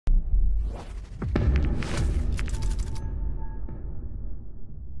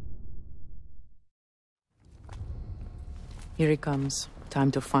Here he comes.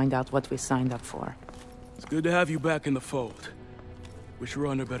 Time to find out what we signed up for. It's good to have you back in the fold. Wish we were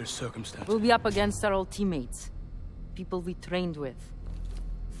under better circumstances. We'll be up against our old teammates. People we trained with.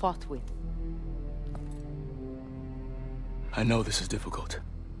 Fought with. I know this is difficult.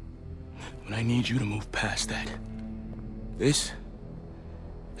 But I need you to move past that. This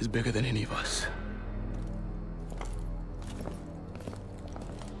is bigger than any of us.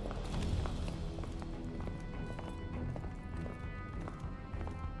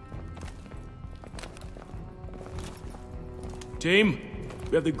 Team,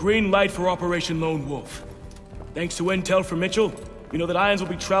 we have the green light for Operation Lone Wolf. Thanks to intel from Mitchell, we know that Irons will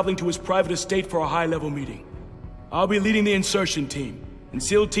be traveling to his private estate for a high-level meeting. I'll be leading the insertion team, and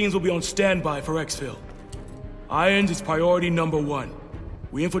SEAL teams will be on standby for exfil. Irons is priority #1.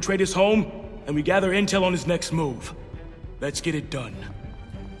 We infiltrate his home, and we gather intel on his next move. Let's get it done.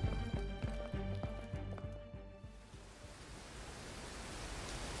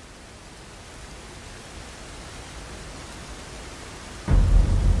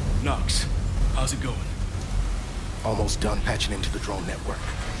 Knox, how's it going? Almost done patching into the drone network.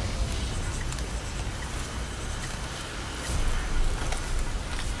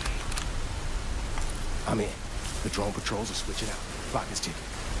 I'm in. The drone patrols are switching out. Clock is ticking.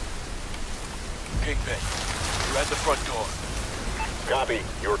 Kingpin, you're at the front door. Copy.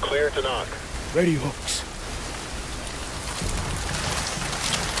 You're clear to knock. Ready, hooks.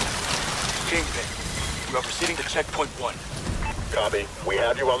 Kingpin, we are proceeding to checkpoint 1. Copy. We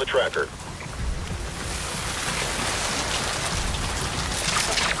have you on the tracker.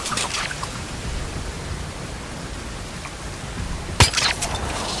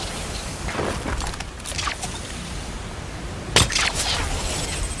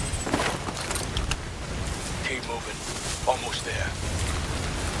 Keep moving. Almost there.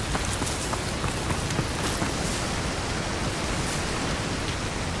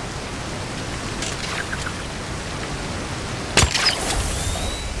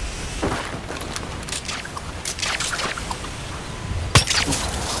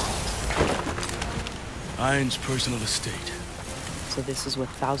 Irons' personal estate. So this is what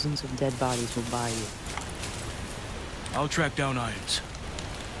thousands of dead bodies will buy you. I'll track down Irons.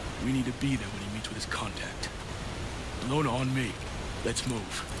 We need to be there when he meets with his contact. Alone on me. Let's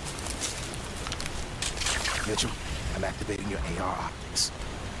move. Mitchell, I'm activating your AR optics.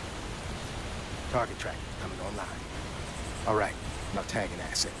 Target tracking coming online. All right, now tag an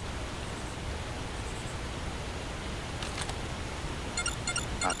asset.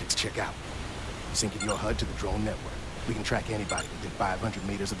 Optics check out. Syncing your HUD to the drone network. We can track anybody within 500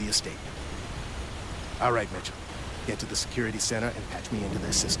 meters of the estate. All right, Mitchell. Get to the security center and patch me into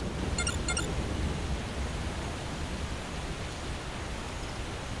their system.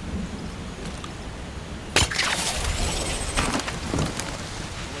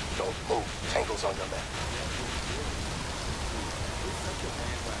 Don't move. Tangle's on your left.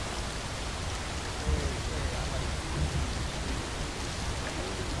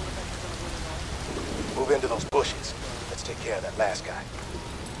 Move into those bushes. Let's take care of that last guy.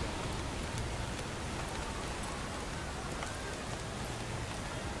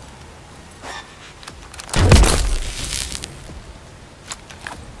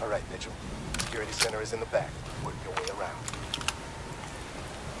 All right, Mitchell. Security center is in the back. Work your way around.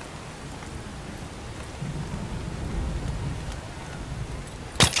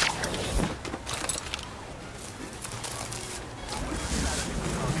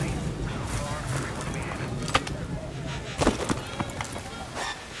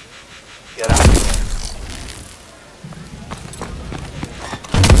 Get out of here.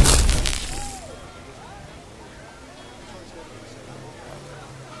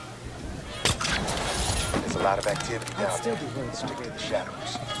 There's a lot of activity down there. Stick to the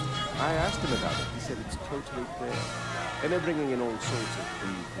shadows. I asked him about it. He said it's totally clear. And they're bringing in all sorts of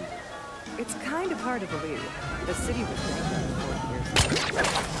new people. It's kind of hard to believe. The city was made 4 years ago.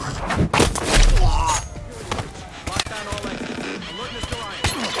 Lock down all exits. Alert Mr. Ryan.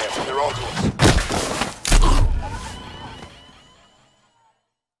 Cancel their own tools.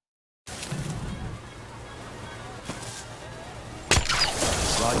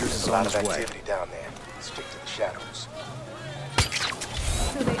 Rogers is There's a on lot his of way. activity down there. Stick to the shadows.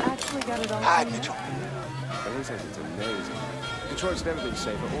 So they actually got it all Hide, cleaned Mitchell. up? Everyone says it's amazing. Detroit's never been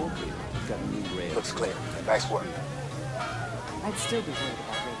safer or cleaner. We've got new rails. Looks clear. Nice work. I'd still be worried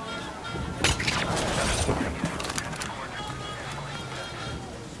about radiation.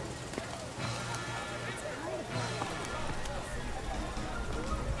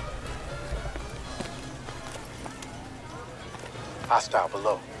 Hostile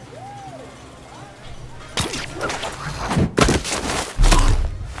below.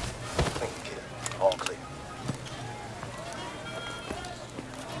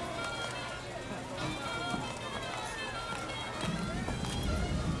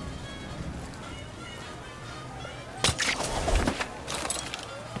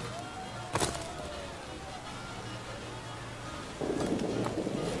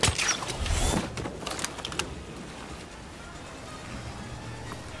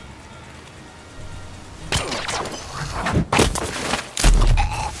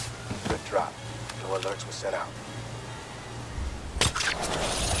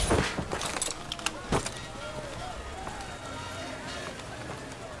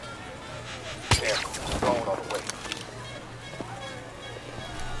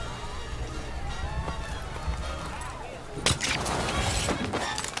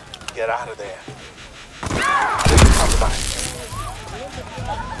 Get out of there. Compromise.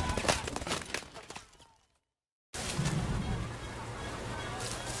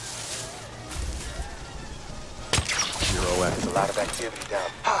 Zero X. There's a lot of activity down.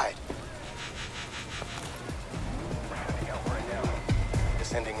 Hide.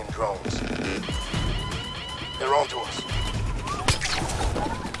 Descending in drones. They're on to us.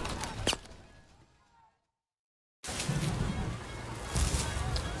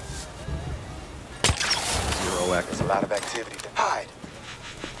 Zero X. There's a lot of activity. Hide.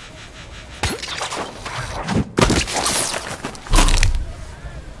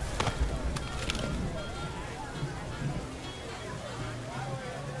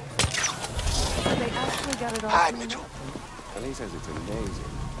 They actually got it all. Hide, Mitchell. And he says it's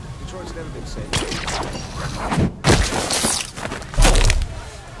amazing. Detroit's never been safe.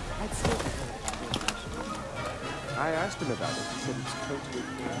 I'd still I asked him about it. He said it's totally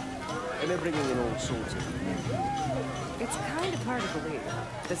clear. And they're bringing in all sorts of... It's kind of hard to believe.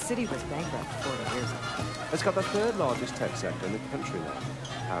 The city was bankrupt 40 years ago. It's got the third largest tech sector in the country now.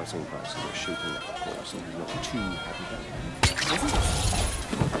 Housing prices are shooting up, of course, and he's not too happy about it.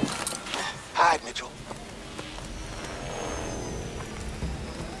 Hide, Mitchell.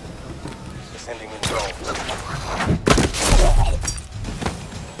 Descending in drones.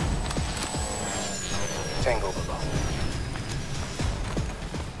 Tango below.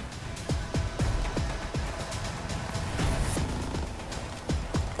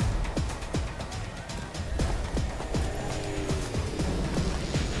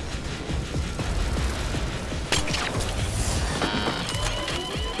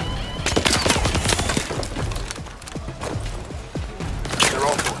 They're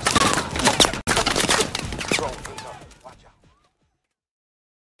on to us. Drone incoming. Watch out.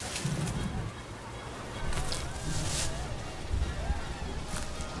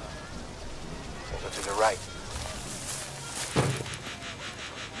 To the right.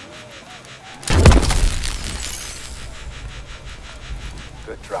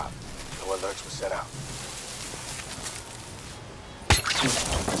 Good drop. No alerts were sent out.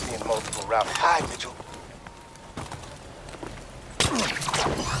 Seeing multiple routes. Hide, Mitchell.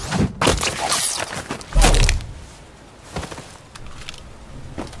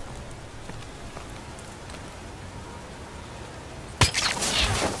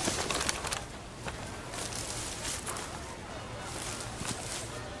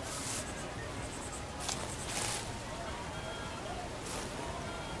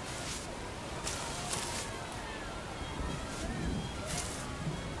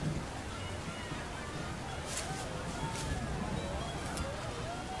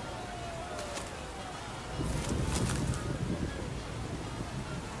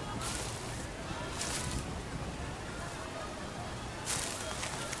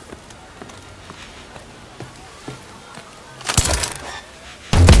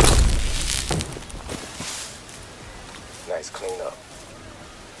 Nice cleanup.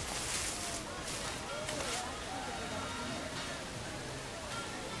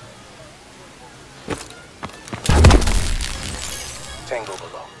 Tango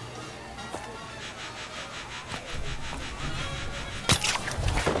below.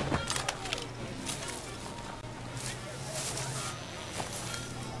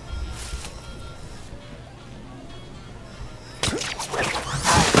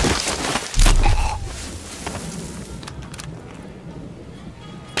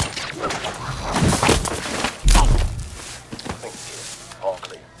 All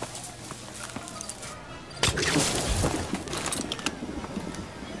clear.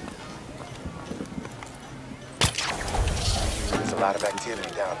 There's a lot of activity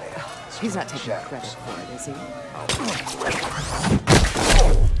down there. He's not taking credit for it, is he?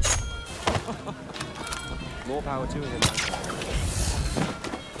 More power to him.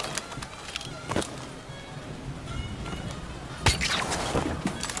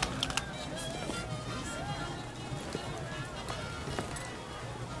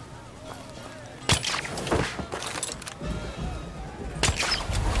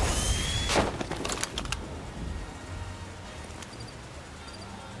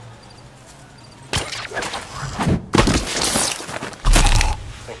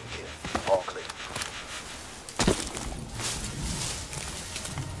 All clear.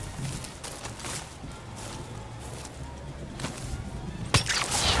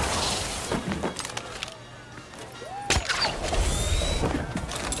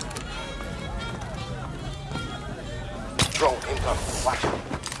 Drone incoming. Watch out.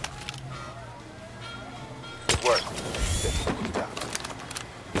 Good work. Good job.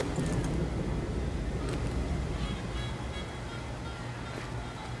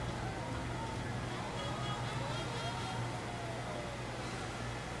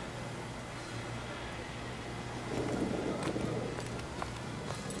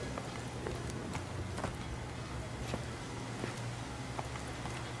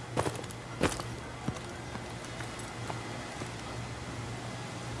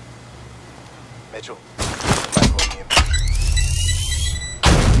 Mitchell, the mic on me.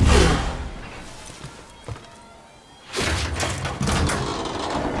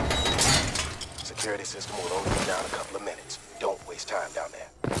 Security system will only be down a couple of minutes. Don't waste time down there.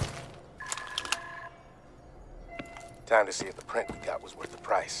 Time to see if the print we got was worth the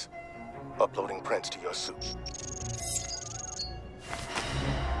price. Uploading prints to your suit.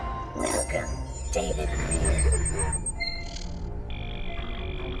 Welcome, David Greer.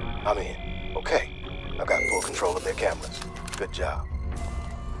 I'm in. Okay. I've got full control of their cameras. Good job.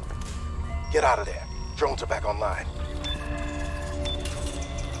 Get out of there. Drones are back online.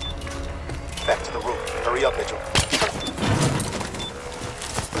 Back to the roof. Hurry up, Mitchell.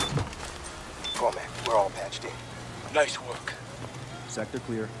 Cormac, we're all patched in. Nice work. Sector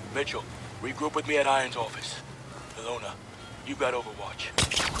clear. Mitchell, regroup with me at Iron's office. Ilona, you got Overwatch.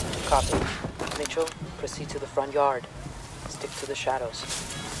 Copy. Mitchell, proceed to the front yard. Stick to the shadows.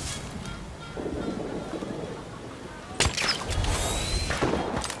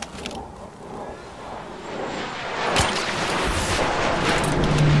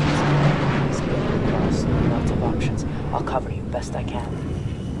 Lots of options. I'll cover you best I can.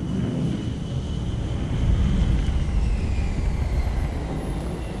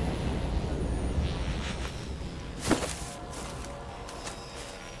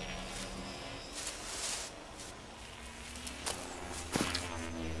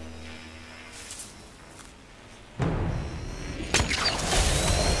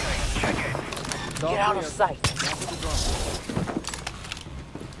 Get out of sight. Be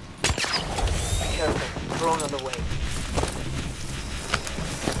careful. Drone on the way.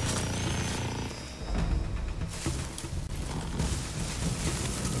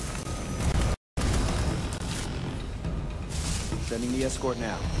 Sending the escort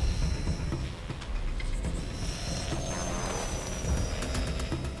now.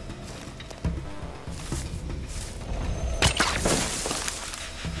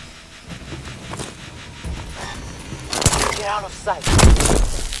 Get out of sight.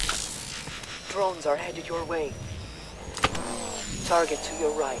 Drones are headed your way. Target to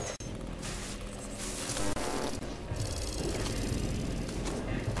your right.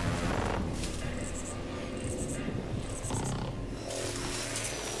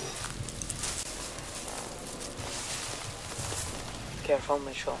 Careful,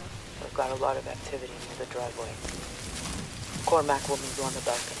 Mitchell. We've got a lot of activity near the driveway. Cormac will meet you on the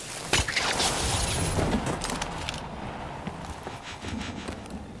balcony.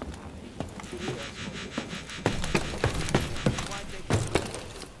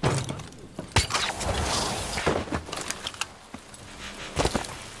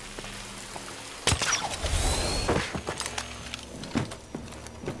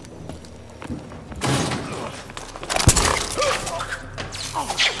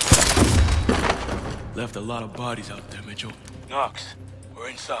 Left a lot of bodies out there, Mitchell. Knox, we're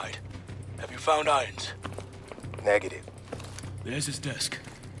inside. Have you found Irons? Negative. There's his desk.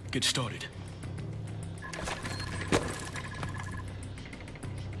 Get started.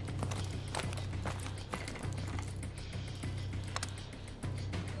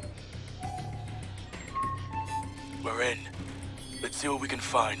 We're in. Let's see what we can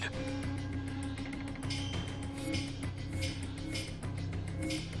find.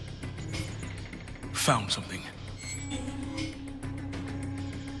 Found something.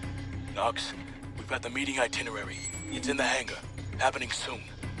 Knox, we've got the meeting itinerary. It's in the hangar. Happening soon.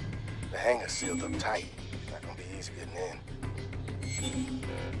 The hangar's sealed up tight. Not gonna be easy getting in.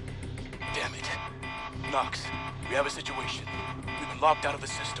 Damn it. Knox, we have a situation. We've been locked out of the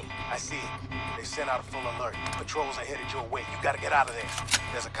system. I see it. They sent out a full alert. Patrols are headed your way. You gotta get out of there.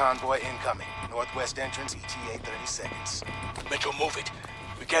 There's a convoy incoming. Northwest entrance, ETA 30 seconds. Mitchell, move it.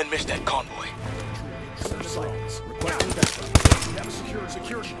 We can't miss that convoy. Silence. Requesting backup. We have a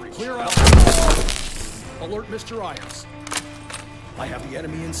security breach. Clear out. Alert Mr. Irons. I have the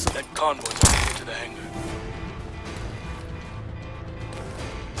enemy inside. That convoy's on the way to the hangar.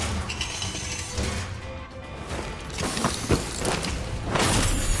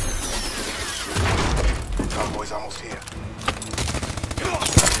 Convoy's almost here.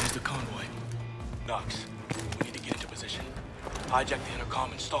 There's the convoy. Knox, we need to get into position. Hijack the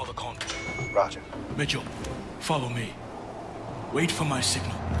intercom and stall the convoy. Roger. Mitchell, follow me. Wait for my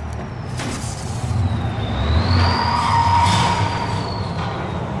signal.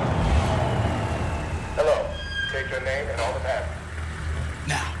 Hello. Take your name and all the passengers.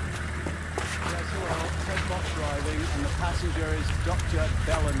 Now. Yes, hello. Ted Box driving, and the passenger is Dr.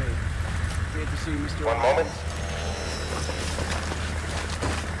 Bellamy. Here to see Mr. One Irons. moment.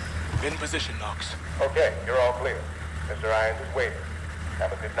 In position, Knox. Okay, you're all clear. Mr. Irons is waiting.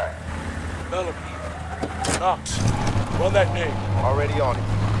 Have a good night. Bellamy, Knox, run that name. Already on it.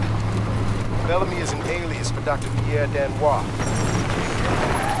 Bellamy is an alias for Dr. Pierre Danois.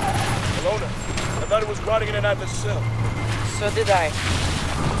 Alona, I thought it was rotting in an atlas cell. So did I.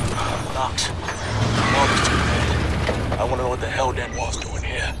 Knox, come on, Mr. Command. I want to know what the hell Danois doing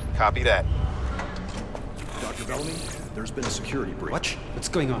here. Copy that. Dr. Bellamy, there's been a security breach. What? What's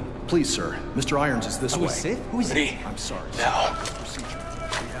going on? Please, sir. Mr. Irons is this way. Are we safe? Who is Ready? he? I'm sorry. Now. Procedure.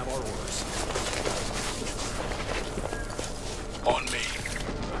 We have our orders. On me.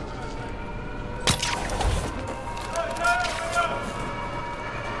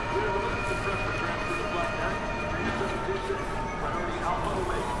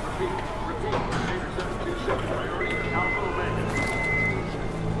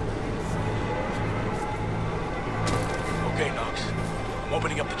 Okay, Knox. I'm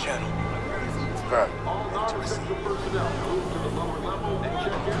opening up the channel. Right. Roll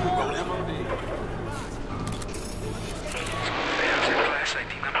him. Class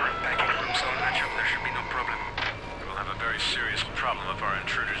ID number and packing rooms all match up. There should be no problem. We'll have a very serious problem if our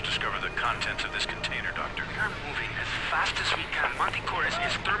intruders discover the contents of this container, Doctor. We're moving as fast as we can. Manticore is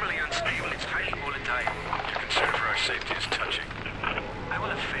thermally unstable. It's highly volatile. Your concern for our safety is touching. I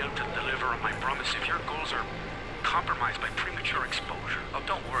will have failed to deliver on my promise if your goals are compromised by premature exposure. Oh,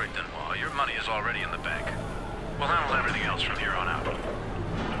 don't worry, Danois. Your money is already in the bank. We'll handle everything else from here on out.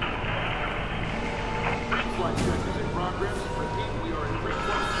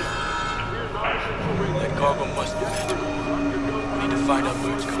 That cargo must be Mitchell. We need to find out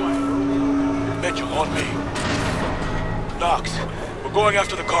where it's going. Mitchell, on me. Knox, we're going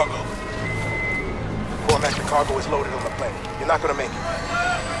after the cargo. Cormac, the cargo is loaded on the plane. You're not gonna make it.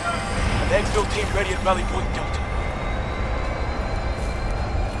 An exfil team ready at Rally Point Delta.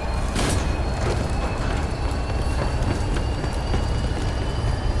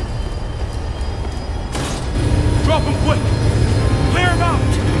 Drop him quick! Clear him out!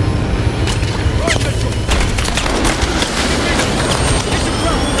 Run, Mitchell! Get your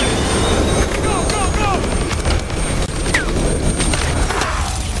grapple ready! Go, go, go!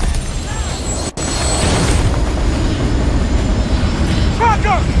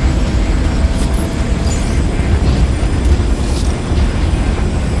 Tracker!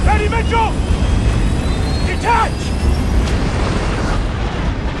 Ready, Mitchell! Detach!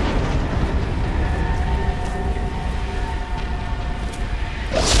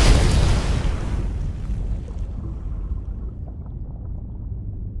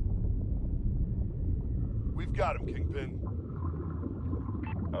 We've got him, Kingpin.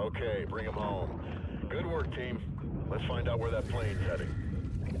 Okay, bring him home. Good work, team. Let's find out where that plane's heading.